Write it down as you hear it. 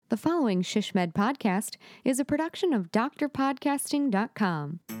The following ShishMed podcast is a production of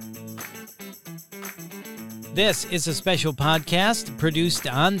drpodcasting.com. This is a special podcast produced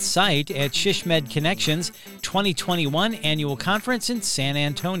on site at ShishMed Connections 2021 annual conference in San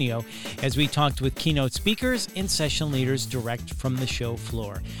Antonio as we talked with keynote speakers and session leaders direct from the show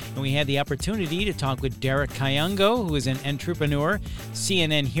floor. And we had the opportunity to talk with Derek Kayongo, who is an entrepreneur,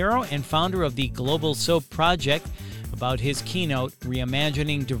 CNN hero, and founder of the Global Soap Project, about his keynote,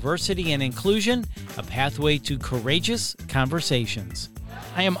 Reimagining Diversity and Inclusion, a Pathway to Courageous Conversations.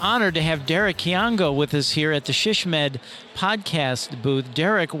 I am honored to have Derek Kayongo with us here at the ShishMed podcast booth.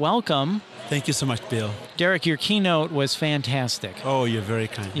 Derek, welcome. Thank you so much, Bill. Derek, your keynote was fantastic. Oh, you're very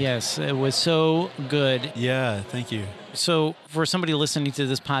kind. Yes, it was so good. Yeah, thank you. So for somebody listening to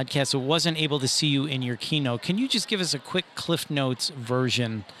this podcast who wasn't able to see you in your keynote, can you just give us a quick Cliff Notes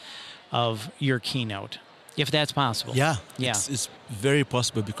version of your keynote, if that's possible? Yeah. Yeah. It's very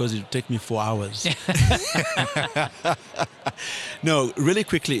possible because it would take me 4 hours. No, really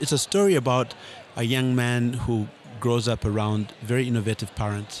quickly, it's a story about a young man who grows up around very innovative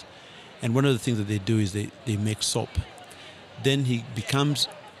parents. And one of the things that they do is they make soap. Then he becomes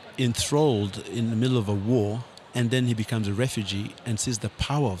enthralled in the middle of a war, and then he becomes a refugee and sees the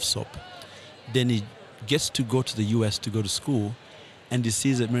power of soap. Then he gets to go to the US to go to school, and he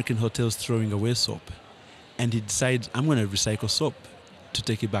sees American hotels throwing away soap. And he decides, I'm going to recycle soap to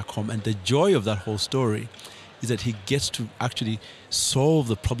take it back home. And the joy of that whole story is that he gets to actually solve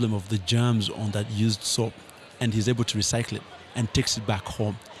the problem of the germs on that used soap. And he's able to recycle it and takes it back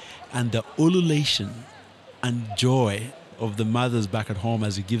home. And the ululation and joy of the mothers back at home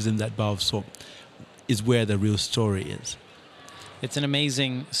as he gives them that bar of soap is where the real story is. It's an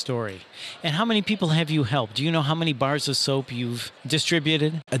amazing story. And how many people have you helped? Do you know how many bars of soap you've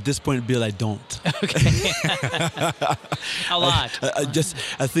distributed? At this point, Bill, I don't. Okay. A lot.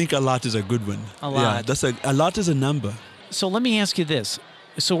 I think a lot is a good one. A lot. Yeah, a lot is a number. So let me ask you this.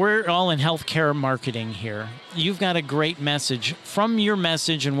 So we're all in healthcare marketing here. You've got a great message. From your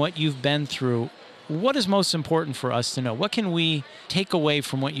message and what you've been through, what is most important for us to know? What can we take away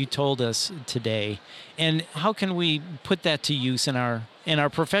from what you told us today? And how can we put that to use in our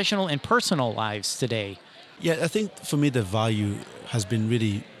professional and personal lives today? Yeah, I think for me the value has been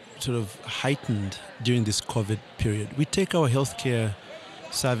really sort of heightened during this COVID period. We take our healthcare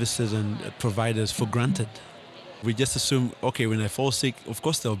services and providers for granted. We just assume, okay, when I fall sick, of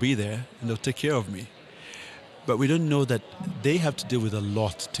course they'll be there and they'll take care of me. But we don't know that they have to deal with a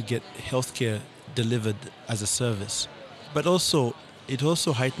lot to get healthcare delivered as a service. But also, it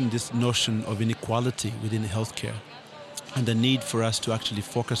also heightened this notion of inequality within healthcare and the need for us to actually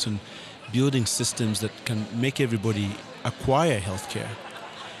focus on building systems that can make everybody acquire healthcare.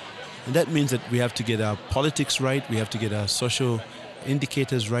 And that means that we have to get our politics right, we have to get our social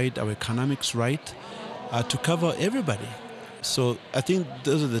indicators right, our economics right, to cover everybody. So I think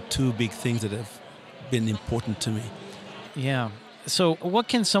those are the two big things that have been important to me. Yeah. So what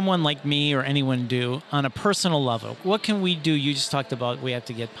can someone like me or anyone do on a personal level? What can we do? You just talked about we have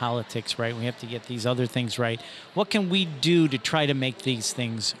to get politics right. We have to get these other things right. What can we do to try to make these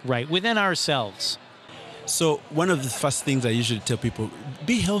things right within ourselves? So one of the first things I usually tell people,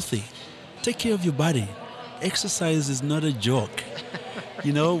 be healthy. Take care of your body. Exercise is not a joke.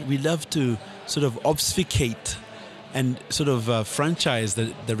 You know, we love to sort of obfuscate and sort of franchise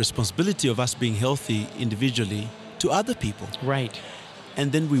the responsibility of us being healthy individually to other people. Right.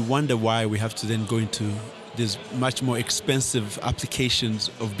 And then we wonder why we have to then go into these much more expensive applications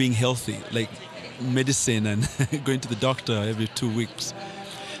of being healthy, like medicine and going to the doctor every 2 weeks.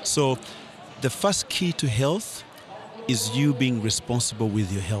 So the first key to health is you being responsible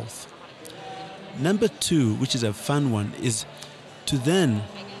with your health. Number 2, which is a fun one, is to then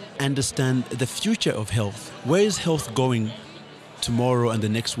understand the future of health. Where is health going tomorrow and the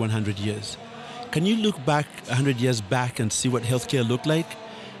next 100 years? Can you look back 100 years back and see what healthcare looked like?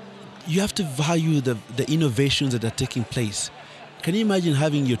 You have to value the innovations that are taking place. Can you imagine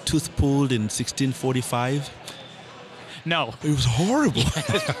having your tooth pulled in 1645? No. It was horrible.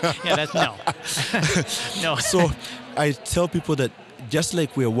 Yeah, that's no. No. So I tell people that just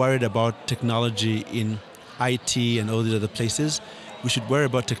like we're worried about technology in IT and all these other places, we should worry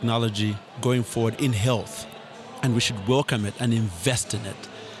about technology going forward in health. And we should welcome it and invest in it.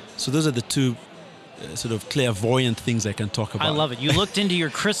 So those are the two sort of clairvoyant things I can talk about. I love it. You looked into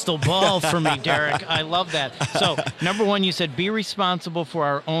your crystal ball for me, Derek. I love that. So, number 1, you said be responsible for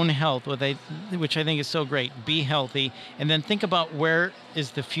our own health, which I think is so great. Be healthy. And then think about where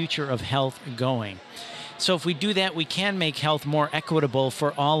is the future of health going. So if we do that, we can make health more equitable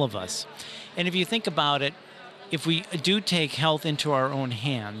for all of us. And if you think about it, if we do take health into our own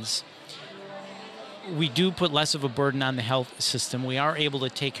hands, we do put less of a burden on the health system. We are able to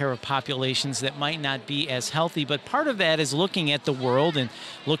take care of populations that might not be as healthy, but part of that is looking at the world and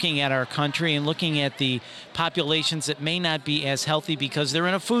looking at our country and looking at the populations that may not be as healthy because they're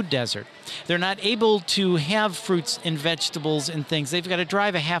in a food desert. They're not able to have fruits and vegetables and things. They've got to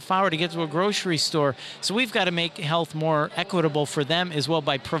drive a half hour to get to a grocery store. So we've got to make health more equitable for them as well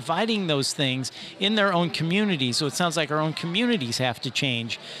by providing those things in their own communities. So it sounds like our own communities have to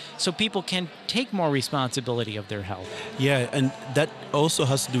change so people can take more responsibility of their health. Yeah, and that also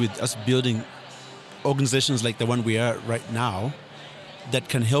has to do with us building organizations like the one we are right now that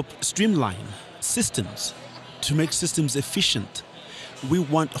can help streamline systems to make systems efficient. We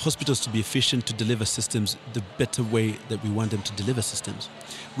want hospitals to be efficient, to deliver systems the better way that we want them to deliver systems.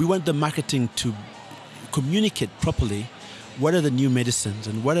 We want the marketing to communicate properly what are the new medicines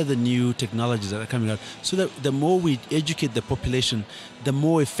and what are the new technologies that are coming out, so that the more we educate the population, the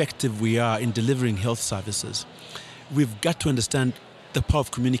more effective we are in delivering health services. We've got to understand the power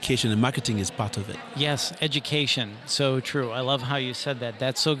of communication, and marketing is part of it. Yes, education. So true. I love how you said that.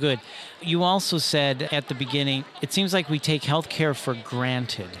 That's so good. You also said at the beginning, it seems like we take healthcare for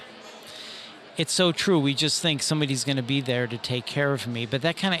granted. It's so true. We just think somebody's going to be there to take care of me. But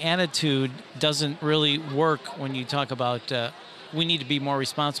that kind of attitude doesn't really work when you talk about we need to be more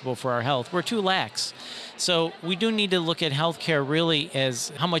responsible for our health. We're too lax. So we do need to look at healthcare really as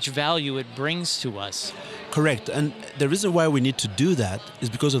how much value it brings to us. Correct. And the reason why we need to do that is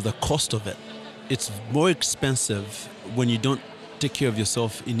because of the cost of it. It's more expensive when you don't take care of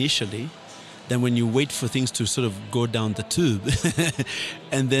yourself initially than when you wait for things to sort of go down the tube.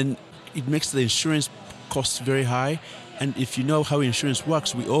 And then it makes the insurance costs very high. And if you know how insurance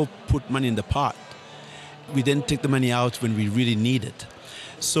works, we all put money in the pot. We then take the money out when we really need it.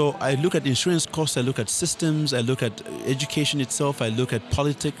 So I look at insurance costs, I look at systems, I look at education itself, I look at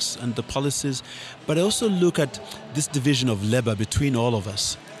politics and the policies, but I also look at this division of labor between all of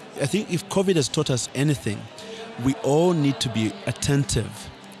us. I think if COVID has taught us anything, we all need to be attentive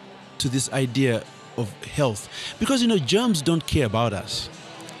to this idea of health. Because, germs don't care about us.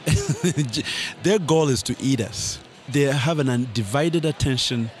 Their goal is to eat us. They have an undivided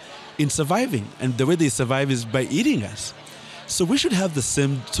attention in surviving, and the way they survive is by eating us. So we should have the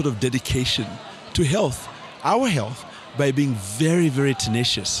same sort of dedication to health, our health, by being very, very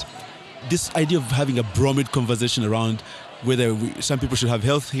tenacious. This idea of having a broad conversation around whether some people should have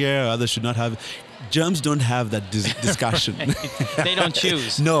health care, others should not have. Germs don't have that discussion. They don't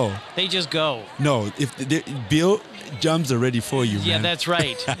choose. No. They just go. No. Bill, germs are ready for you, Yeah, man. that's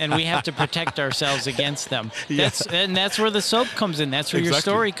right. And we have to protect ourselves against them. And that's where the soap comes in. That's where your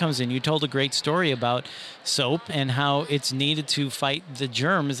story comes in. You told a great story about soap and how it's needed to fight the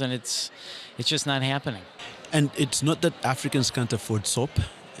germs, and it's just not happening. And it's not that Africans can't afford soap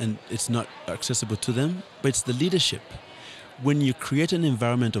and it's not accessible to them, but it's the leadership. When you create an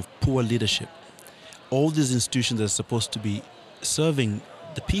environment of poor leadership, all these institutions that are supposed to be serving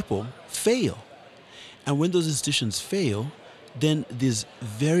the people fail. And when those institutions fail, then these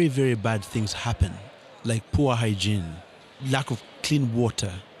very, very bad things happen, like poor hygiene, lack of clean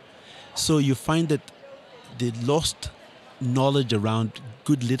water. So you find that the lost knowledge around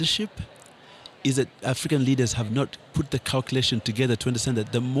good leadership is that African leaders have not put the calculation together to understand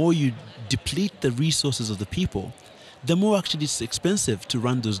that the more you deplete the resources of the people, the more actually it's expensive to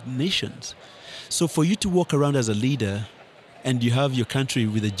run those nations. So for you to walk around as a leader and you have your country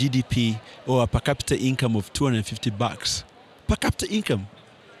with a GDP or a per capita income of $250, per capita income,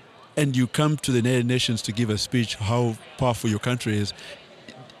 and you come to the United Nations to give a speech how powerful your country is,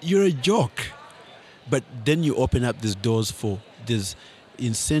 you're a joke. But then you open up these doors for these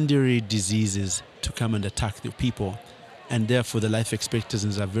incendiary diseases to come and attack the people, and therefore the life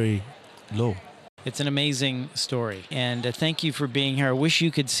expectancies are very low. It's an amazing story, and thank you for being here. I wish you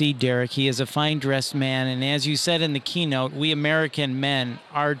could see Derek. He is a fine-dressed man, and as you said in the keynote, we American men,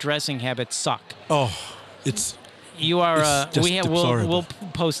 our dressing habits suck. Oh, it's You are. It's just We'll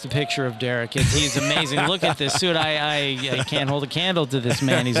post a picture of Derek. He's amazing. Look at this suit. I can't hold a candle to this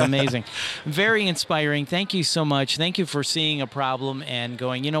man. He's amazing. Very inspiring. Thank you so much. Thank you for seeing a problem and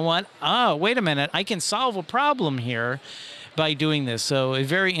going, you know what? Wait a minute. I can solve a problem here by doing this. So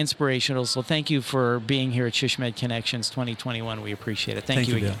very inspirational. So thank you for being here at ShishMed Connections 2021. We appreciate it. Thank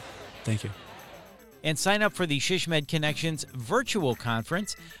you again. Bill. Thank you. And sign up for the SHSMD Connections virtual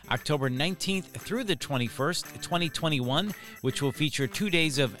conference, October 19th through the 21st, 2021, which will feature 2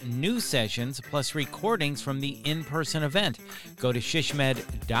 days of new sessions plus recordings from the in-person event. Go to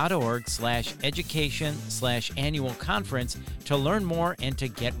shsmed.org/education/annual conference to learn more and to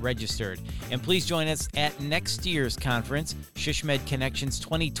get registered. And please join us at next year's conference, SHSMD Connections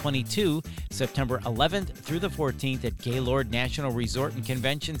 2022, September 11th through the 14th at Gaylord National Resort and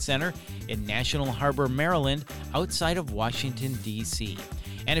Convention Center in National Harbor, Maryland, outside of Washington, D.C.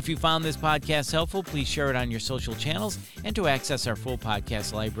 And if you found this podcast helpful, please share it on your social channels. And to access our full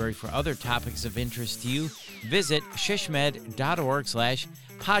podcast library for other topics of interest to you, visit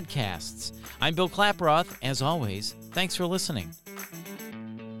shsmed.org/podcasts. I'm Bill Klaproth. As always, thanks for listening.